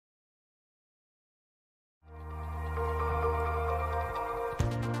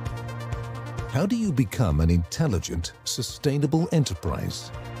How do you become an intelligent, sustainable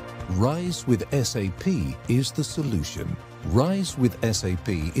enterprise? Rise with SAP is the solution. Rise with SAP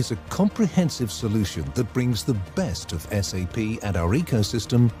is a comprehensive solution that brings the best of SAP and our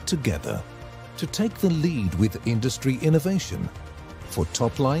ecosystem together to take the lead with industry innovation for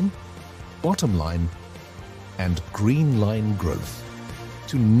top line, bottom line, and green line growth.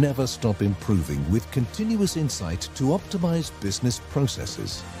 To never stop improving with continuous insight to optimize business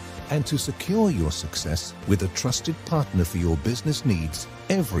processes and to secure your success with a trusted partner for your business needs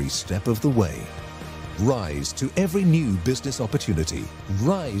every step of the way. Rise to every new business opportunity.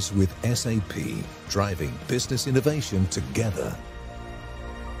 Rise with SAP, driving business innovation together.